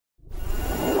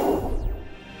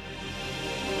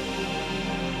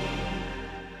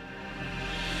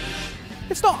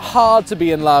It's not hard to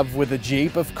be in love with a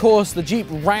Jeep. Of course, the Jeep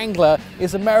Wrangler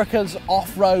is America's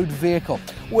off-road vehicle.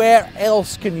 Where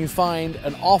else can you find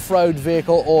an off-road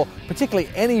vehicle, or particularly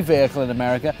any vehicle in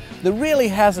America, that really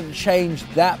hasn't changed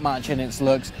that much in its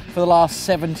looks for the last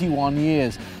 71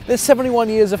 years? There's 71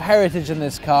 years of heritage in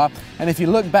this car, and if you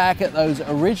look back at those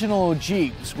original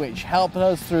Jeeps which helped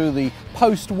us through the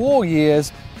post-war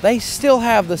years, they still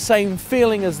have the same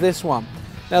feeling as this one.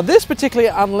 Now this particularly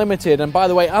Unlimited, and by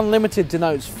the way, Unlimited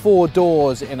denotes 4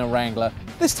 doors in a Wrangler.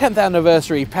 This 10th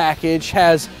anniversary package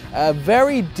has a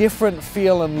very different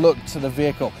feel and look to the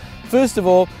vehicle. First of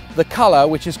all, the color,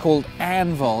 which is called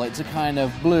Anvil, it's a kind of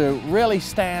blue, really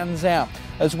stands out,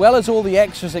 as well as all the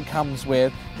extras it comes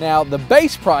with. Now the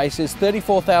base price is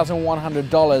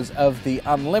 $34,100 of the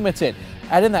Unlimited.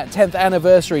 Add in that 10th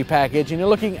anniversary package and you're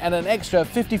looking at an extra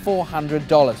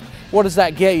 $5,400. What does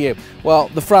that get you? Well,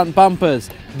 the front bumpers.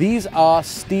 These are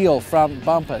steel front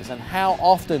bumpers, and how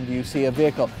often do you see a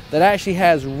vehicle that actually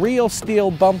has real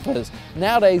steel bumpers?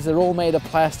 Nowadays they're all made of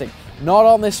plastic. Not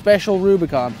on this special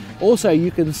Rubicon. Also,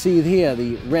 you can see here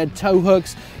the red tow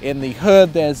hooks. In the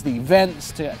hood there's the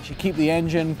vents to actually keep the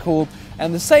engine cool.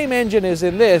 And the same engine is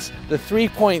in this, the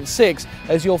 3.6,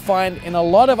 as you'll find in a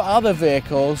lot of other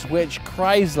vehicles which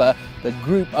Chrysler, the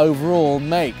group overall,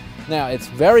 make. Now, it's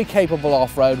very capable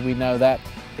off-road, we know that.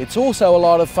 It's also a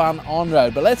lot of fun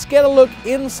on-road, but let's get a look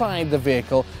inside the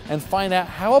vehicle and find out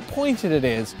how appointed it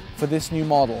is for this new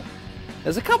model.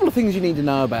 There's a couple of things you need to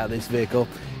know about this vehicle.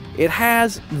 It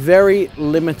has very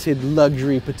limited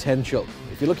luxury potential.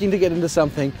 If you're looking to get into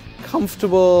something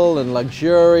comfortable and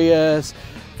luxurious,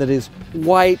 that is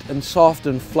white and soft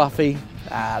and fluffy,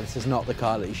 this is not the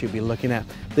car that you should be looking at.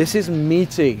 This is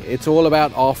meaty. It's all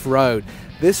about off-road.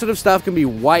 This sort of stuff can be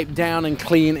wiped down and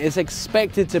clean. It's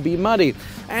expected to be muddy.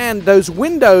 And those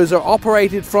windows are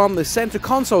operated from the center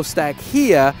console stack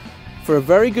here for a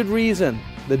very good reason.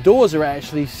 The doors are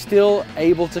actually still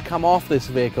able to come off this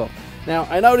vehicle. Now,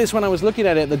 I noticed when I was looking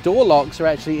at it, the door locks are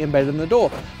actually embedded in the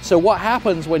door. So what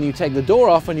happens when you take the door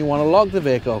off and you want to lock the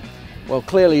vehicle? Well,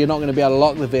 clearly you're not going to be able to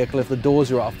lock the vehicle if the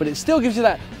doors are off, but it still gives you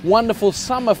that wonderful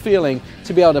summer feeling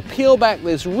to be able to peel back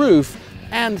this roof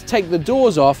and take the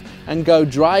doors off and go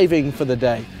driving for the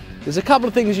day. There's a couple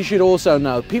of things you should also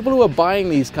know. People who are buying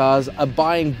these cars are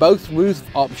buying both roof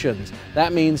options.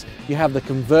 That means you have the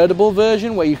convertible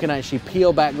version where you can actually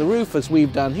peel back the roof, as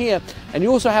we've done here, and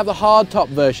you also have the hardtop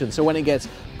version, so when it gets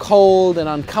cold and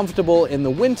uncomfortable in the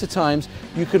winter times,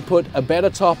 you can put a better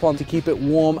top on to keep it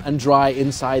warm and dry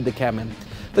inside the cabin.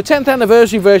 The 10th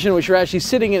anniversary version, which you're actually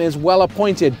sitting in, is well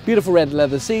appointed. Beautiful red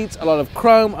leather seats, a lot of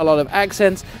chrome, a lot of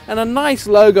accents, and a nice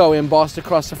logo embossed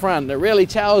across the front that really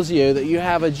tells you that you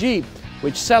have a Jeep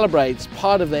which celebrates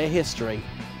part of their history.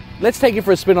 Let's take it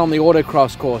for a spin on the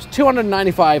autocross course.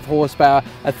 295 horsepower,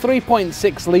 a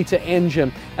 3.6 litre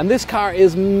engine, and this car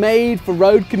is made for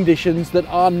road conditions that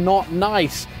are not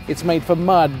nice. It's made for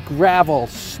mud, gravel,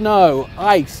 snow,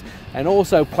 ice, and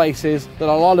also places that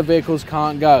a lot of vehicles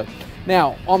can't go.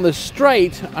 Now, on the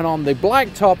straight and on the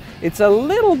blacktop, it's a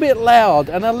little bit loud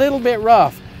and a little bit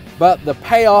rough, but the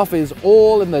payoff is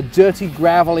all in the dirty,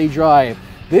 gravelly drive.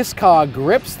 This car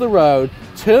grips the road,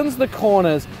 turns the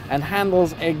corners, and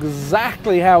handles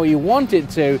exactly how you want it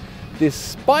to,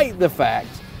 despite the fact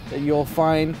that you'll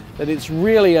find that it's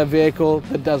really a vehicle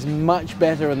that does much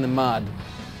better in the mud.